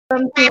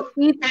welcome to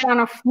each one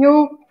of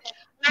you.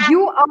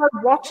 You are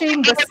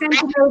watching the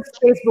Sentinels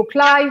Facebook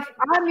Live.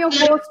 I'm your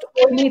host,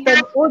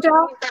 Ornitan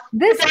Oja.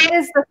 This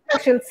is the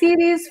special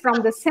series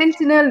from the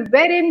Sentinel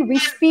wherein we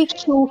speak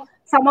to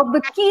some of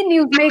the key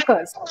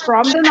newsmakers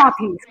from the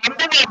Northeast.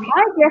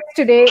 My guest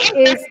today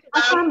is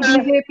Assam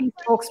BJP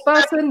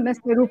spokesperson,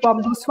 Mr.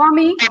 Rupam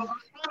Goswami.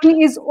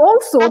 He is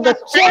also the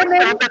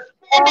chairman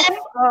of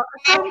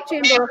Assam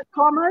Chamber of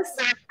Commerce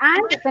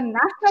and the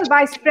National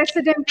Vice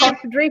President,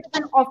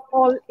 Confederation of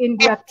All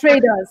India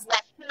Traders.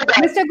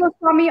 Mr.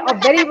 Goswami, a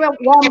very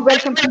warm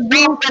welcome to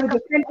you to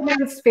the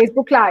Sentinels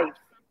Facebook Live.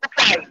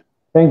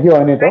 Thank you,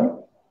 Anita.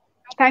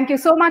 Thank you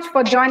so much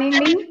for joining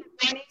me.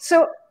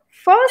 So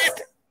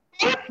first,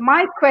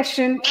 my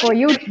question for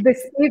you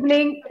this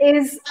evening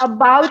is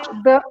about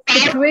the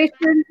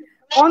situation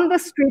on the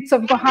streets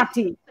of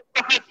Guwahati.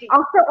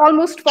 After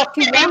almost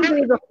 41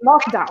 days of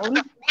lockdown,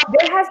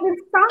 there has been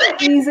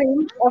some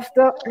easing of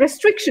the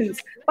restrictions.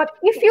 But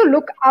if you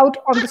look out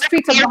on the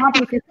streets of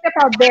Guwahati, if you step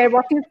out there,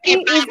 what you see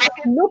is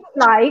it looks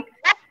like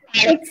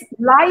it's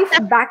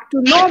life back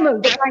to normal.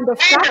 The kind of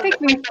traffic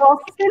we saw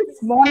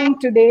since morning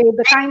today,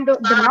 the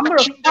number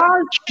of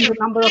cars, the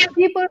number of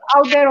people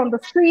out there on the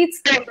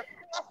streets.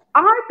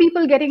 Are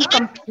people getting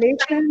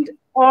complacent,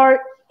 or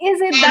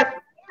is it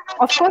that,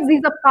 of course,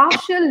 these are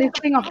partial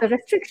lifting of the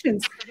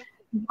restrictions,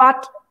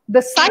 but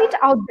the sight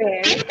out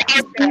there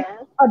is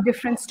a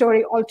different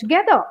story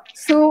altogether?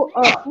 So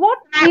what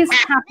is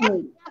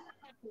happening?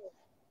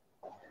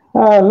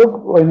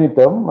 Look,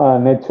 Anita,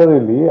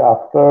 naturally,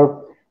 after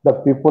the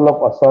people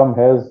of Assam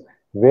has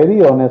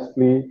very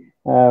honestly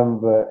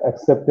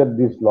accepted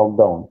this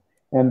lockdown,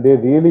 and they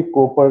really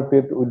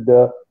cooperated with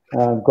the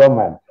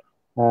government.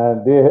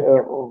 They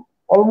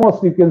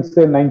almost, you can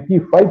say,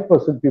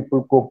 95%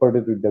 people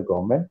cooperated with the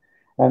government,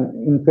 and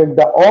in fact,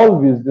 the all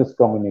business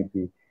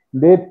community,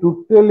 they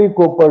totally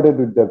cooperated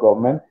with the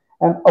government.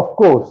 And of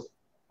course,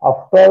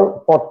 after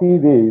 40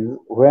 days,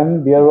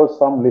 when there was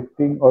some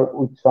lifting or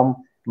with some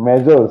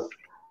measures,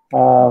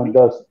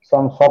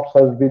 some shops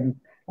has been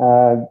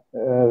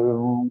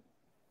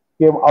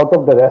came out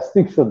of the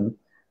restriction.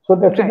 So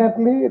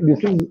definitely,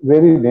 this is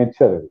very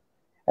natural.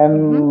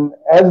 And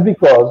as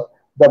because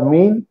the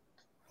main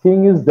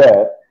thing is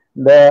that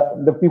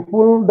the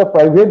people, the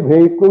private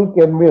vehicle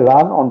can be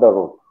run on the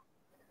road.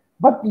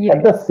 But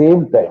at the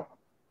same time,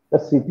 the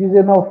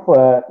citizen of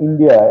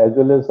India as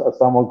well as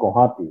Assam or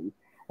Guwahati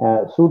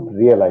should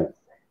realize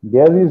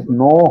there is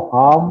no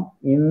harm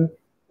in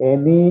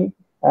any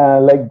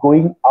like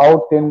going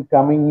out and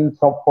coming in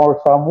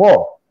for some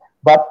work.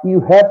 But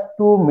you have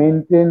to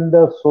maintain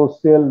the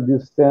social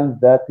distance.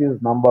 That is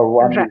number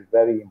one, is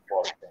very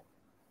important.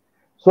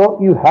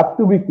 So you have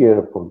to be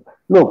careful.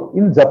 Look,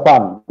 in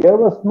Japan, there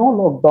was no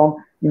lockdown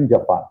in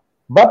Japan.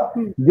 But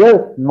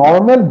their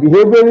normal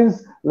behavior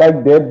is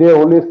like that. They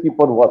always keep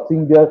on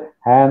washing their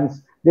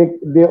hands.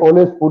 They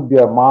always put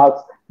their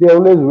masks. They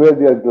always wear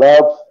their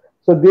gloves.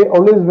 So they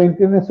always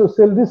maintain a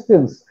social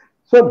distance.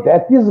 So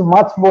that is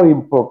much more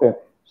important.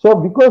 So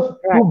because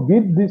to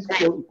beat this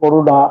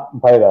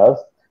coronavirus,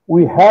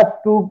 we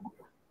have to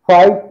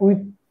fight with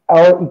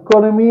our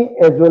economy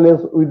as well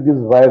as with this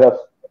virus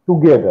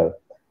together.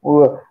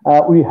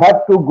 We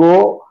have to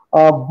go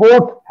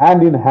both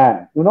hand in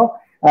hand.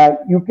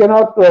 You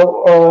cannot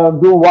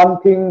do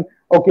one thing,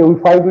 okay, we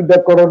fight with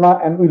the corona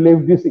and we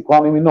leave this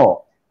economy.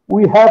 No,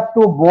 we have to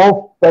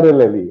move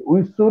parallelly.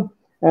 We should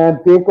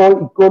take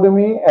our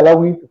economy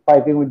along with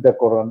fighting with the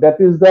corona.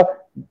 That is the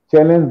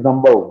challenge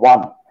number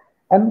one.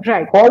 And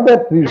for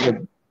that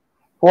reason,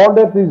 all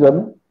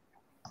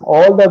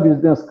the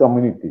business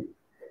community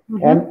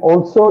and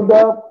also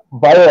the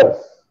buyers,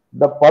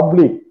 the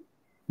public,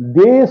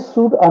 they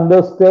should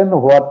understand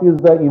what is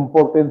the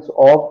importance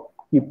of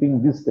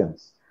keeping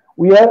distance.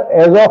 We are,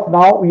 as of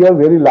now, we are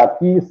very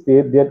lucky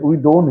state that we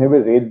don't have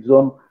a red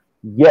zone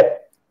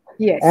yet.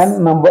 Yes.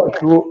 And number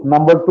two,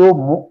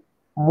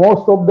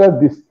 most of the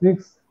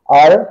districts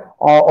are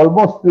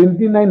almost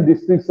 29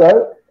 districts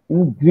are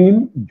in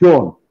green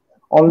zone.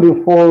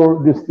 Only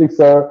 4 districts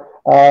are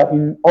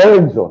in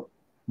orange zone.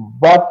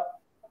 But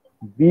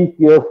be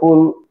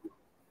careful,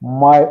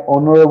 my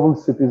honorable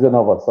citizen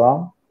of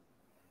Assam.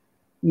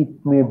 It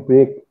may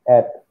break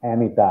at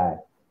any time.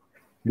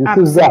 This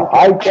is the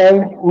high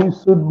time we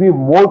should be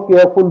more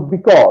careful,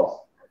 because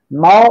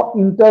now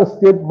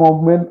interstate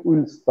movement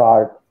will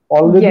start,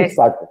 already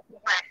started.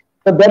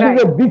 So that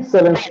is a big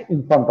challenge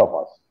in front of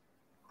us.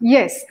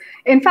 Yes.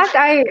 In fact,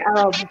 I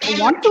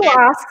want to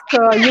ask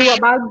you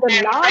about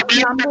the large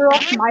number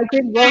of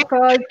migrant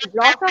workers,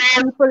 lot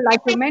of people, like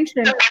you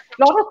mentioned,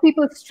 a lot of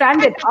people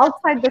stranded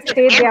outside the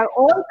state. They are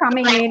all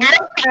coming in,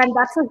 and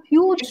that's a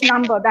huge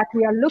number that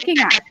we are looking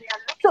at.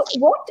 So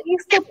what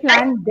is the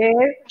plan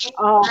there?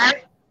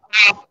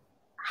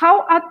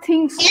 How are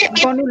things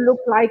going to look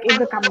like in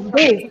the coming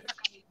days?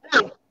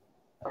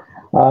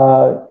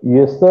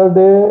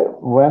 Yesterday,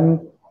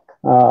 when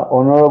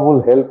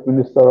Honorable Health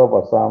Minister of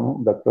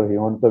Assam, Dr.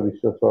 Himanta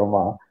Biswa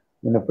Sarma,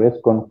 in a press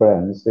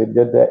conference said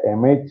that the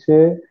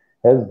MHA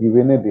has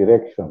given a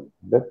direction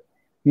that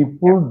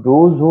people,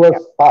 those who are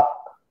stuck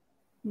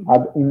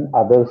in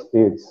other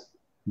states,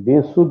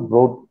 they should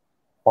brought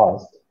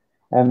fast.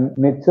 And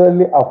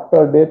naturally,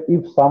 after that,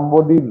 if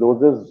somebody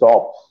loses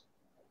jobs,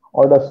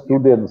 or the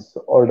students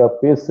or the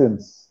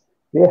patients,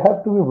 they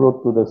have to be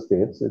brought to the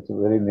states. It's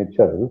very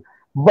natural.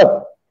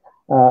 But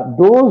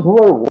those who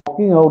are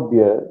working out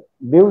there,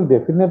 they will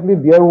definitely,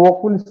 their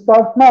work will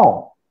start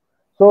now.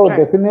 So Right.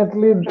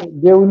 definitely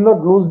they will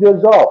not lose their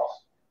jobs.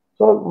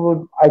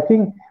 So I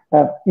think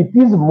it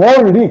is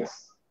more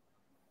risk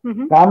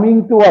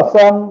coming to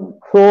Assam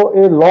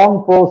through a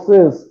long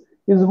process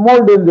is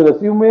more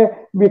dangerous. You may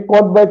be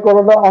caught by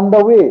corona on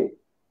the way.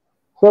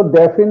 So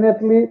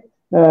definitely,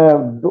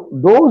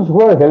 those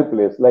who are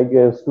helpless, like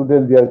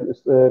students,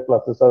 their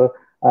classes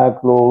are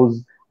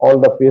closed. All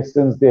the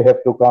patients they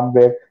have to come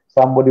back.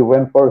 Somebody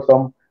went for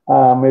some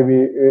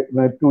maybe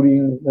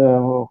touring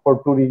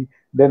for touring,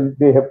 then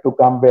they have to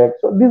come back.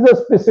 So these are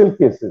special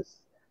cases.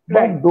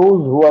 Right. But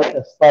those who are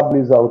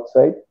established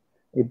outside,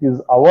 it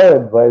is our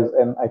advice,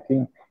 and I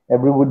think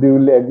everybody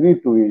will agree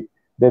to it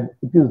that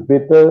it is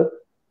better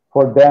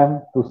for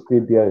them to stay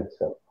there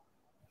itself.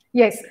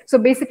 Yes. So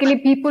basically,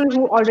 people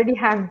who already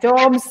have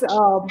jobs,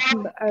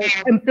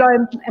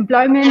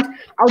 employment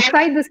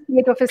outside the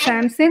state of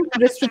Assam, since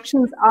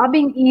restrictions are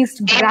being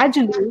eased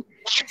gradually,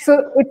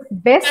 so it's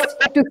best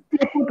to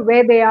stay put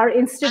where they are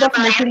instead of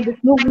making this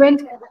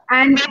movement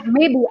and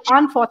maybe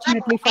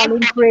unfortunately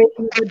falling prey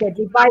to the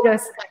deadly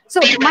virus. So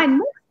my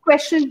next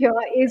question here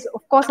is,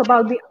 of course,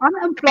 about the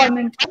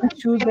unemployment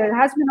issue. There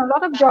has been a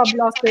lot of job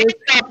losses.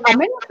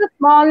 Many of the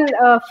small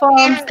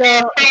firms,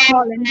 the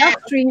small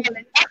industry,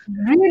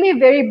 really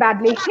very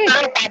badly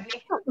hit.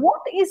 So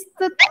what is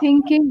the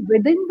thinking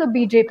within the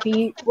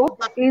BJP? What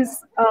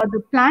is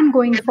the plan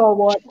going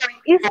forward?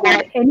 Is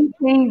there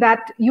anything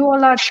that you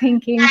all are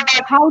thinking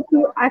how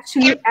to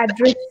actually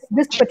address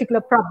this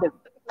particular problem?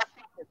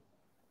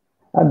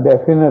 And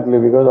definitely,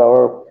 because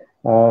our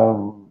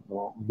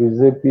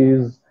BJP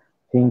is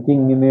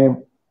thinking in a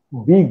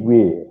big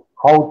way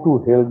how to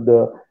help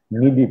the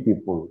needy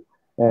people.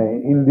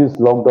 In this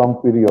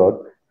lockdown period,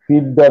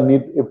 Feed the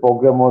Need, a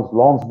program was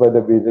launched by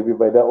the BJP,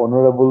 by the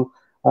Honorable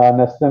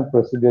National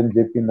President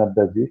JP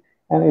Nadda ji,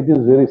 and it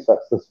is very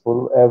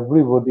successful.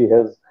 Everybody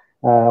has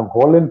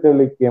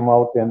voluntarily came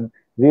out and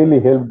really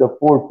helped the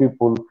poor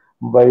people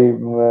by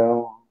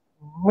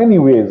many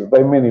ways,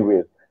 by many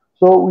ways.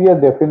 So we are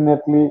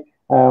definitely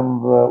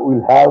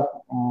will have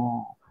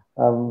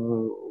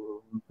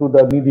to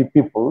the needy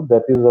people.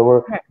 That is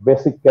our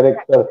basic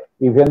character.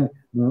 Even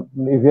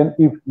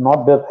if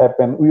not that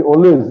happen, we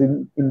always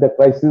in the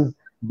crisis,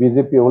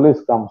 BJP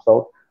always comes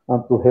out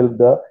to help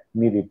the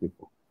needy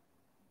people.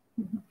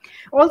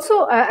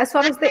 Also, as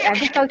far as the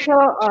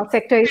agriculture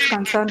sector is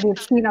concerned,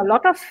 we've seen a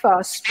lot of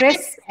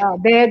stress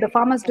there. The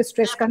farmers'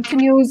 distress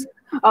continues.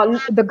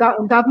 The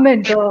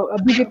government, the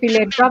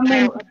BJP-led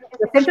government,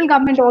 the central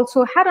government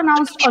also had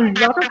announced a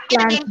lot of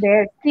plans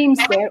there, schemes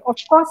there. Of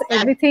course,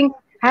 everything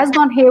has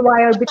gone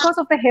haywire because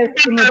of the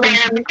health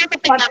emergency.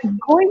 But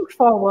going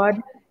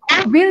forward,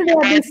 will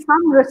there be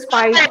some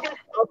respite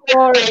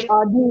for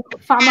the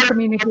farmer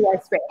community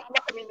as well?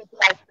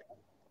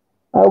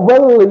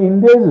 Well,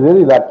 India is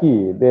very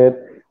lucky that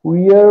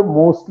we are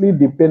mostly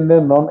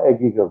dependent on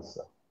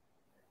agriculture.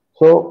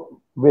 So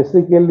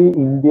basically,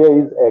 India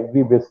is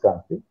agri-based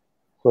country.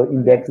 So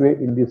in that way,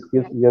 in this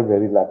case, we are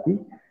very lucky.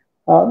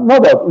 No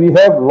doubt, we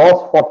have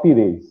lost 40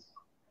 days.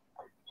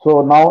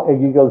 So now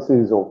agriculture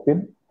is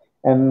open,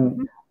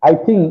 and I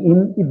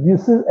think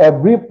this is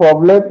every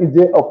problem is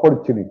an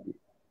opportunity.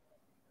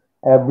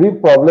 Every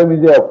problem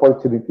is an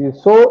opportunity.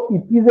 So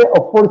it is an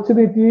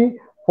opportunity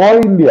for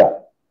India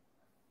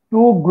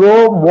to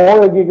grow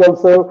more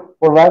agricultural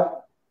product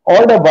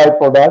or the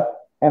byproduct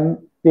and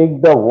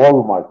take the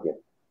world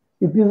market.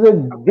 It is a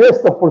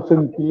best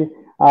opportunity.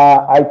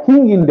 I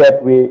think in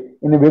that way,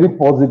 in a very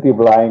positive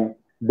line,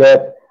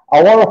 that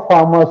our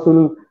farmers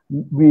will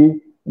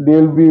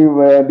they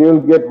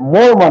will get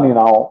more money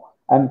now,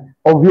 and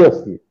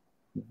obviously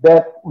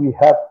that we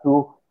have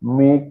to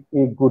make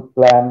a good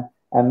plan,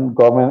 and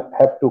government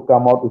have to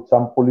come out with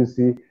some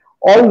policy.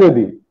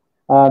 Already,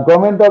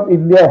 government of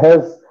India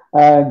has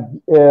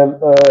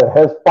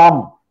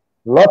pumped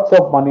lots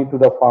of money to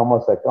the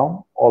farmers'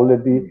 account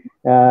already,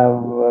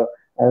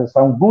 and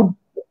some good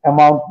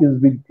amount is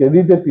being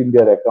credited in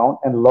their account,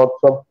 and lots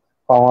of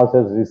farmers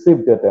has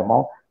received that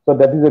amount. So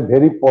that is a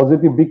very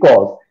positive,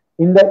 because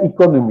in the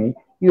economy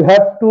you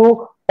have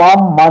to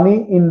pump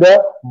money in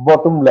the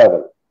bottom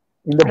level.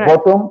 In the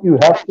bottom, you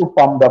have to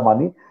pump the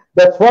money.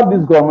 That's what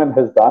this government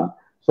has done.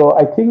 So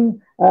I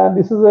think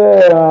this is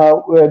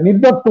a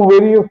need not to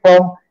vary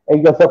from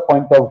agriculture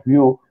point of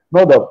view.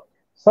 No doubt,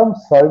 some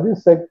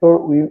service sector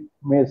we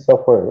may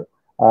suffer,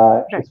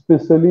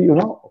 especially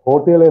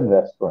hotel and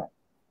restaurant.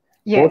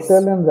 Yes.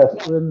 Hotel and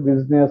restaurant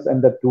business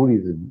and the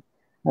tourism,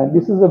 and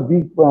this is a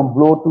big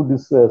blow to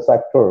this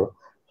sector.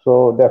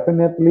 So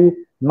definitely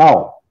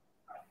now,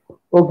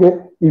 okay,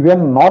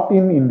 even not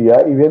in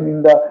India, even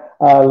in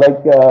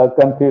the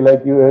country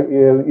like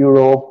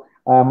Europe,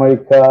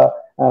 America,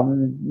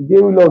 they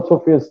will also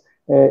face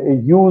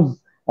use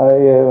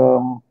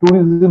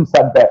tourism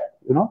setback.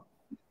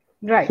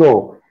 Right.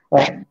 So,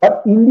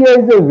 but India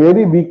is a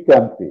very big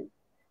country.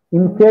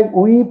 In fact,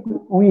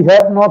 we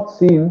have not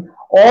seen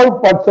all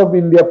parts of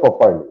India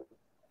properly.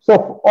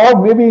 So,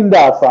 or maybe in the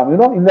Assam,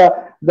 in the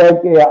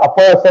like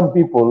Upper Assam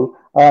people,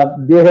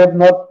 they have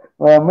not.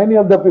 Many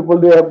of the people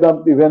they have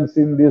not even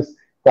seen this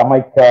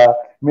Kamaikya.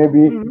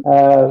 Maybe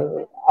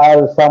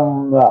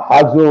some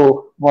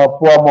Hajo,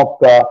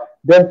 Puamokka.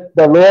 Then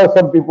the lower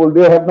Assam people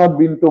they have not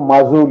been to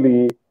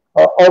Majuli,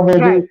 or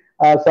maybe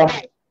some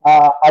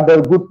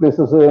other good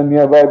places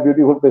nearby,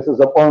 beautiful places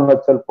of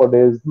Arunachal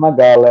Pradesh,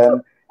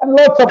 Nagaland, and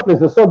lots of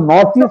places. So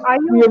Northeast,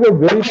 we have a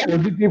very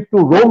positive to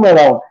roam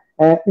around.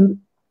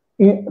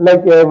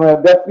 Like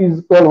that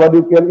is called what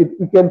you call it.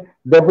 We can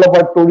develop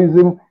our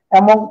tourism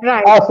among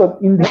us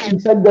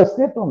inside the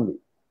state only.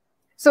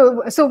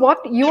 So what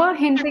you are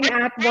hinting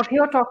at, what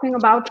you're talking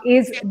about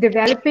is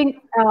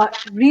developing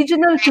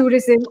regional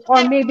tourism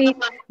or maybe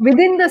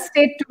within the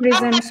state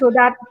tourism so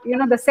that,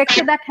 the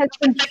sector that has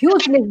been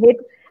hugely hit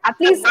at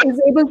least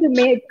is able to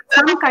make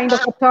some kind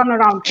of a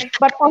turnaround.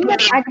 But on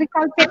that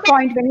agriculture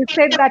point, when you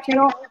said that,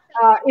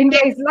 India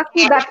is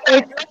lucky that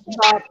it's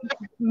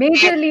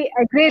majorly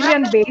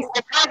agrarian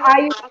based,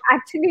 I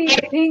actually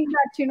think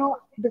that,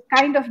 the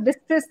kind of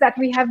distress that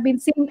we have been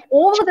seeing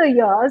over the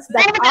years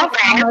that our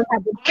farmers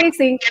have been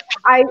facing,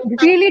 I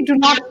really do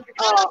not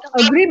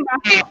agree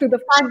much to the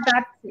fact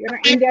that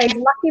India is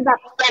lucky that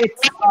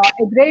it's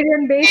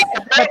agrarian based.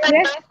 But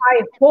yes,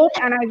 I hope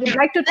and I would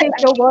like to take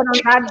your word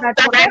on that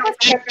whatever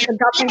steps the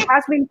government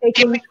has been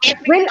taking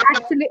will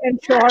actually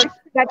ensure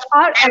that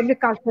our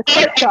agriculture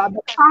sector,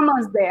 the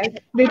farmers there,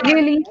 will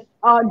really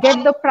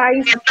get the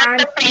price and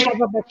have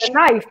a better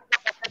life.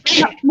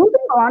 Now,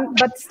 moving on,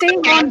 but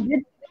staying on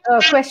with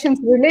questions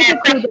related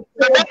to the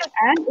trade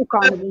and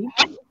economy.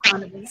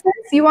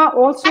 Since you are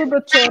also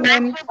the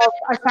chairman of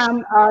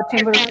Assam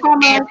Chamber of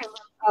Commerce,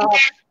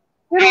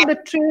 the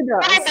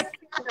traders,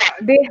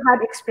 they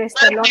had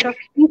expressed a lot of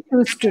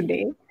issues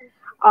today.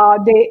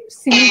 They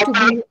seem to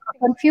be a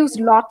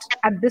confused lot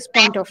at this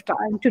point of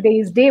time. Today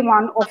is day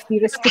one of the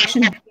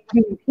restriction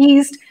being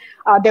eased.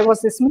 There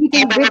was this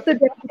meeting with the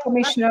Deputy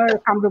Commissioner,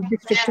 Kamrup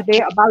District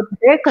today about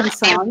their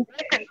concerns.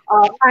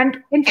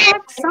 And in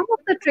fact, some of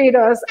the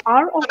traders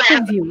are of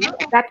the view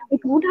that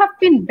it would have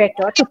been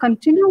better to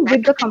continue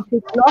with the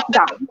complete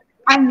lockdown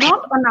and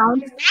not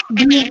announce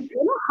the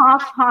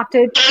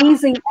half-hearted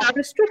easing of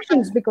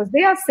restrictions, because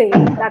they are saying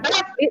that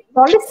the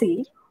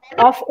policy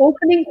of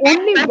opening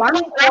only one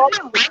shop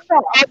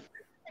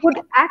would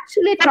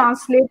actually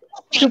translate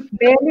to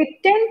barely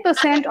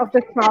 10% of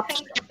the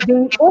shops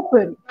being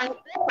open.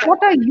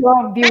 What are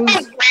your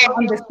views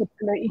on this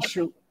particular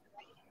issue?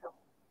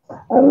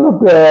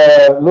 Look.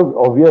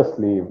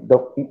 Obviously,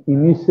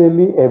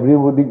 initially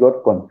everybody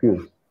got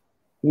confused.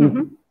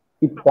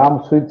 It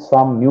comes with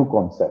some new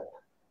concept.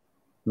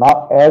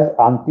 Now,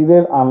 until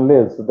and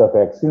unless the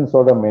vaccines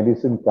or the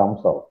medicine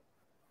comes out,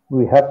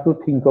 we have to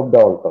think of the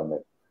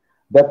alternate.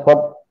 That's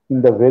what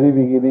in the very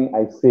beginning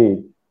I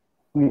said.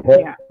 We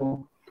have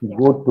to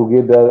go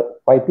together,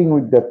 fighting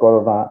with the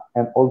corona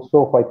and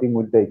also fighting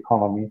with the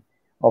economy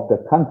of the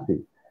country.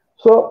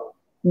 So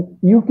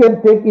you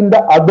can take in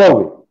the other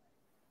way.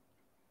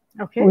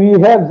 Okay. We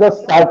have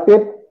just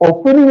started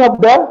opening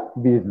up the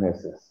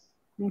businesses.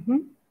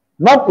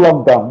 Not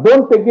lockdown.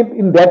 Don't take it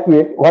in that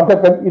way. What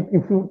happened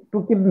if you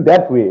took it in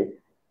that way?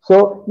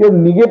 So your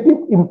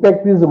negative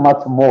impact is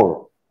much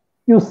more.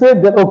 You say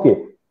that,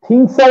 okay,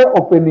 things are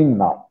opening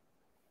now.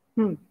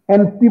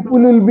 And people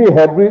will be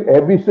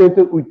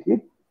habituated with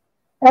it.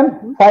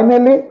 And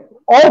finally,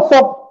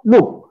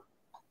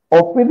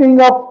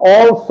 opening up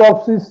all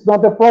shops is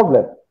not a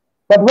problem.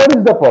 But what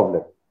is the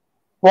problem?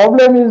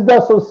 Problem is the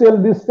social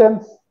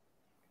distance.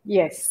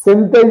 Yes.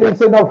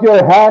 Sanitization of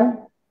your hand,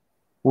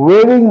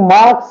 wearing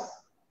masks.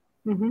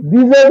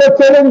 These are the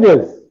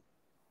challenges.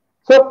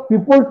 So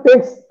people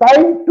take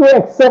time to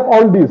accept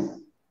all this.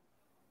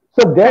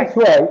 So that's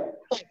why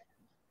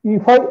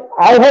if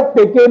I have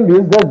taken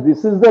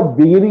this is the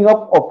beginning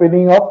of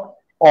opening up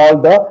all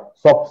the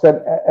shops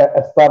and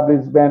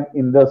establishment,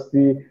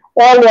 industry,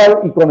 all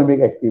our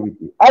economic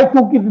activity. I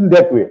took it in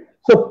that way.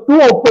 So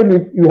to open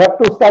it, you have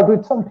to start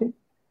with something.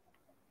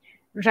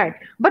 Right.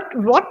 But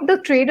what the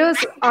traders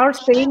are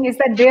saying is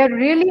that they are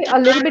really a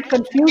little bit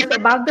confused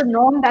about the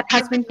norm that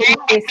has been put in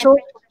place. So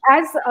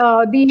as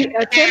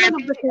the chairman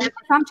of the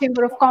Assam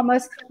Chamber of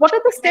Commerce, what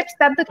are the steps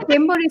that the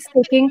chamber is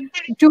taking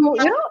to,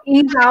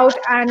 ease out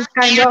and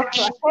kind of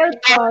help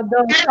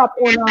the shop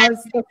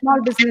owners, the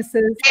small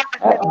businesses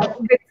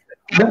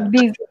with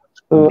these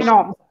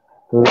norms?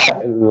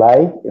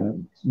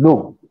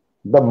 Look,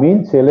 the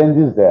main challenge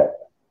is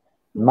that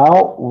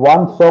now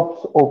one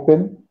shop's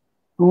open,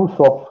 two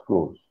shops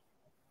closed.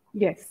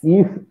 Yes.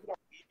 If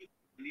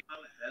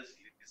anyone has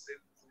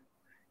listened to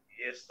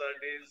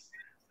yesterday's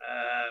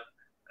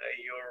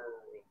your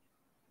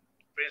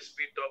press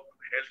meet of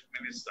health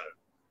minister,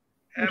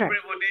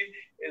 everybody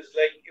is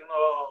like,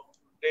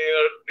 they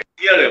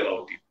hear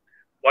about it,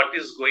 what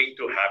is going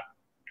to happen.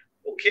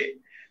 Okay.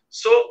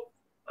 So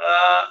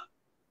uh,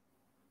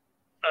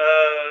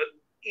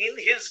 in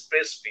his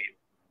press meet,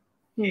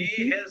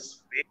 he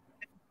has very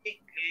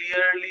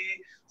clearly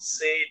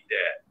said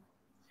that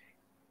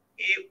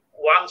if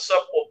one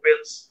shop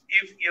opens,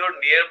 if your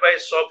nearby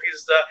shop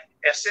is the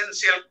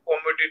essential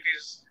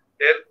commodities,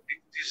 then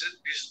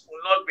this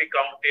will not be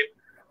counted.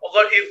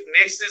 Or if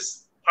next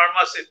is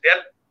pharmacy,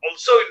 that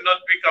also will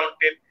not be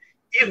counted.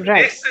 If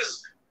next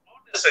is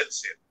not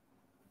essential.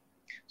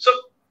 So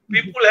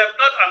people have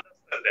not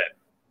understood that.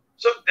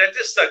 So that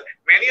is the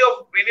many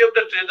of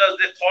the traders,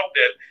 they thought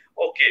that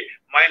okay,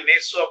 my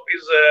next shop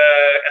is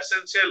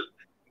essential,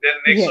 then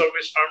next shop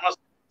is pharmacy.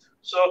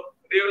 So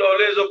they will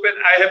always open.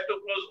 I have to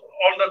close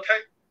all the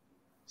time.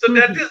 So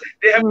that is,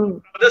 they have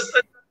to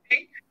understand the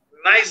thing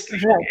nicely.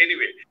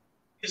 Anyway,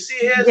 you see,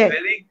 he has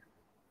very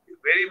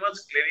much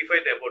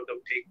clarified about the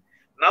thing.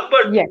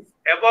 Number two,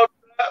 about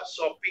the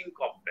shopping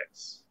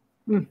complex.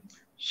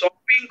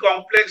 Shopping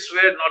complex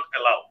were not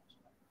allowed.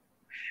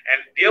 And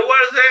there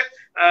was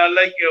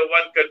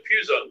one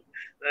confusion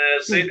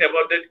said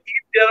about that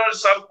if there are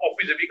some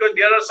offices, because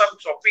there are some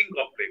shopping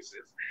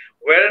complexes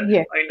where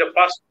in the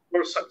first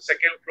floor,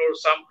 second floor,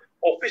 some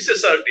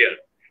offices are there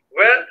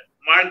where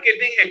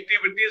marketing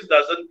activities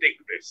doesn't take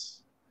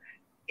place.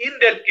 In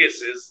that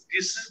cases,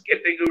 this is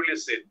categorically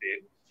said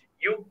that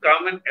you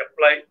come and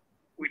apply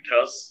with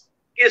us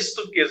case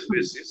to case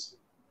basis.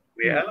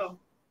 We allow.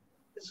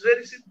 It's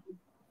very simple.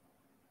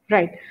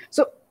 Right.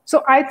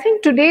 So I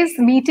think today's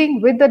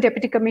meeting with the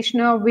Deputy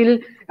Commissioner will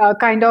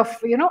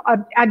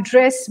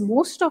address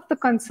most of the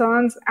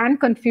concerns and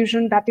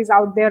confusion that is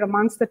out there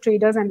amongst the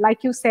traders. And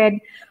like you said,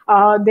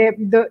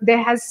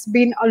 there has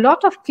been a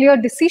lot of clear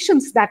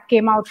decisions that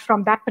came out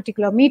from that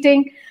particular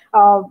meeting.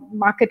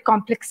 Market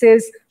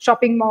complexes,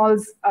 shopping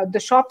malls, the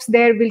shops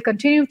there will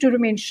continue to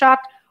remain shut.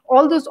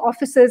 All those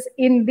offices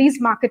in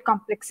these market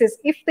complexes,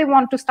 if they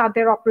want to start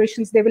their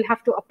operations, they will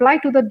have to apply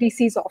to the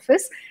DC's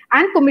office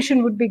and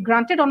permission would be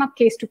granted on a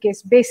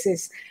case-to-case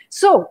basis.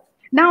 So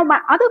now my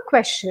other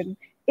question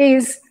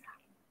is,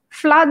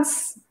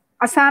 floods,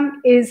 Assam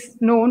is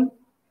known,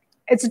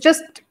 it's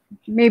just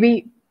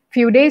maybe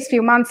few days,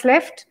 few months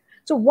left.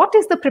 So what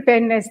is the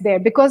preparedness there?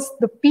 Because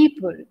the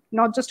people,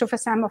 not just of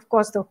Assam, of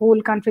course, the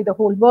whole country, the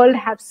whole world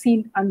have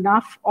seen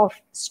enough of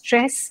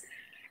stress,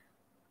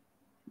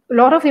 a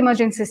lot of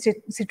emergency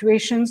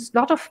situations, a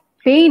lot of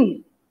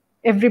pain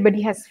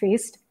everybody has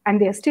faced,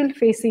 and they're still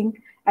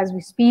facing as we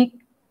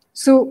speak.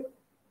 So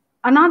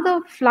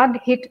another flood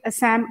hit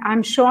Assam.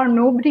 I'm sure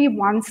nobody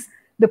wants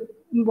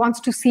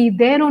to see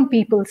their own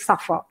people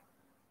suffer.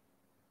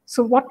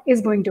 So what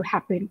is going to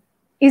happen?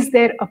 Is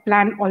there a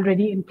plan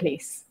already in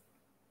place?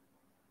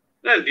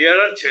 Well,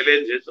 there are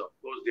challenges, of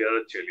course, there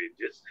are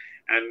challenges.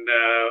 And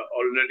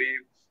already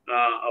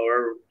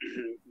our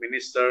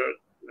Minister,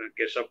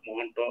 Keshav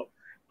Mohanto,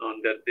 on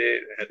that day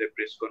had a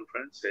press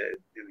conference,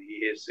 and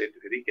he has said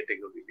very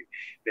categorically,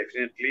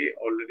 definitely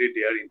already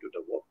they are into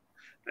the work.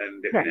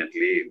 And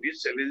definitely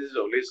these challenges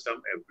always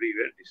come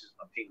everywhere. This is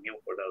nothing new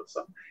for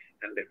Assam,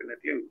 and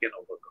definitely we can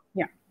overcome.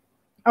 Yeah.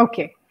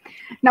 Okay.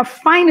 Now,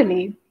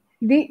 finally,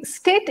 the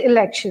state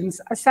elections,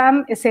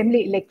 Assam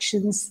Assembly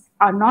elections,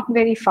 are not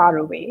very far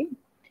away.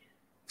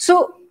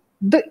 So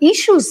the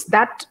issues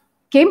that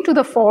came to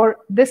the fore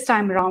this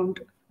time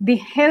around, the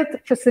health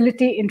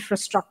facility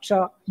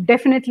infrastructure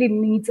definitely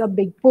needs a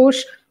big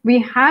push. We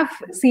have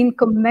seen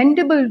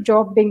commendable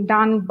job being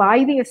done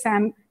by the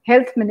Assam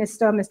Health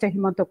Minister, Mr.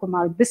 Himanta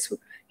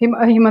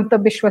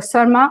Biswa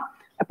Sarma.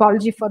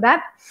 Apology for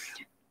that.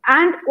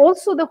 And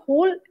also the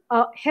whole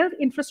health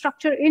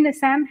infrastructure in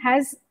Assam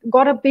has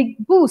got a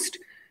big boost.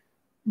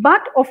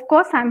 But of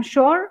course, I'm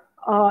sure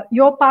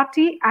your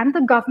party and the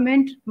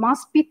government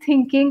must be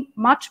thinking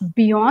much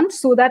beyond,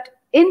 so that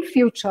in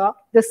future,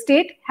 the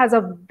state has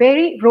a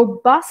very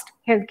robust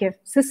healthcare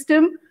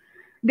system.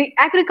 The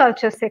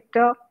agriculture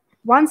sector,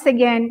 once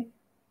again,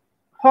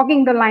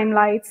 hogging the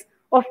limelights.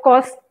 Of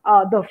course,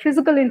 the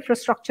physical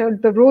infrastructure,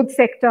 the road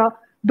sector,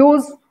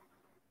 those,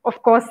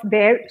 of course,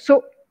 there.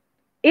 So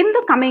in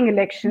the coming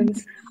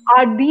elections,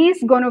 are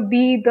these going to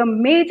be the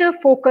major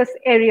focus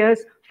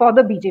areas for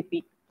the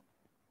BJP?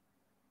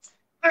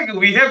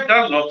 We have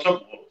done lots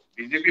of work.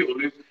 BJP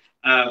always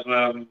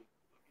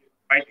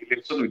fight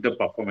election with the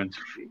performance.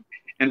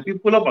 And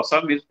people of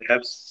Assam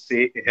have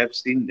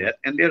seen that,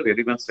 and they are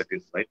very much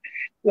satisfied.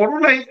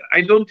 Corona,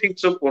 I don't think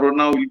so.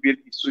 Corona will be an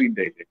issue in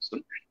the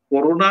election.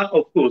 Corona,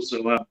 of course,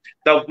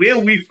 the way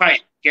we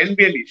fight can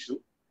be an issue.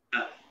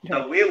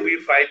 The way we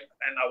fight,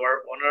 and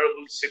our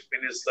honorable chief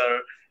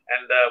minister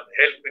and the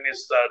health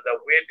minister, the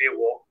way they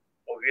work,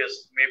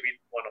 obvious, maybe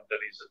one of the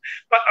reasons.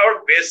 But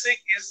our basic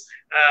is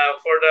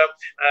for the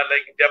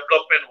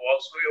development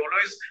works. We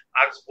always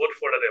ask both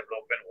for the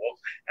development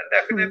works, and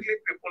definitely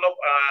people of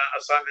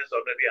Assam has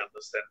already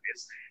understand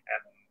this,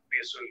 and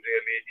this will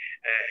really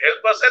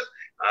help us. And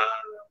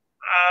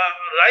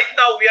right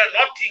now, we are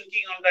not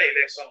thinking on the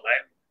election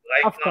line.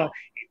 Right now,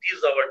 it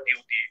is our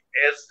duty,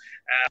 as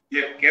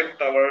we have kept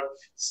our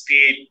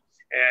state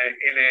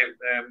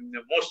in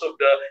most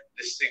of the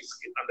districts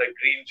under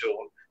green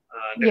zone.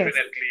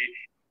 Definitely,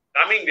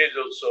 coming days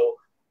also,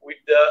 with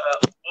the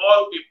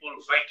all people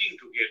fighting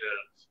together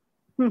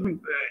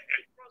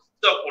across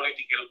the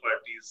political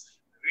parties,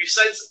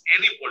 besides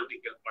any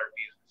political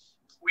parties,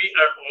 we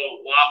are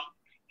all one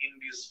in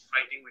this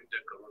fighting with the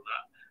corona.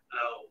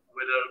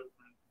 Whether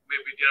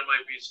maybe there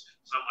might be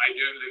some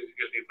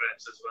ideological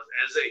differences, but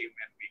as a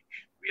human being,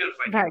 we are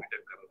fighting with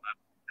the corona,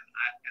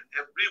 and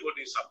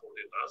everybody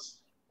supported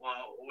us,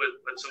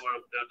 whatsoever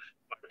the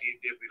party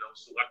they belong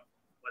to,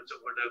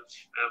 whatsoever the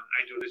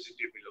ideology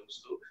they belongs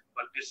to.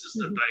 But this is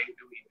the time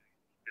to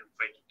unite and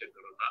fight with the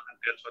corona, and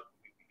that's what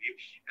we believe.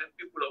 And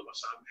people of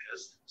Assam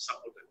has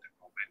supported the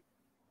government.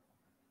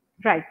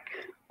 Right.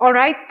 All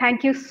right.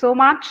 Thank you so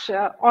much.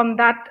 On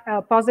that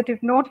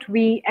positive note,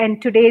 we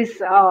end today's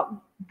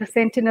The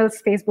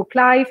Sentinel's Facebook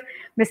Live.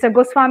 Mr.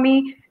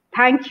 Goswami,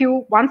 thank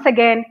you once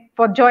again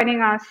for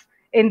joining us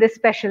in this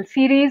special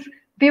series.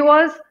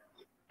 Viewers,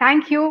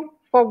 thank you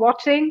for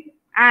watching,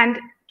 and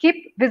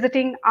keep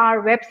visiting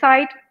our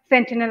website,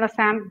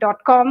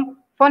 sentinelassam.com,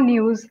 for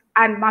news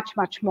and much,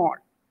 much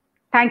more.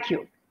 Thank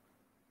you.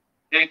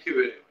 Thank you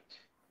very much.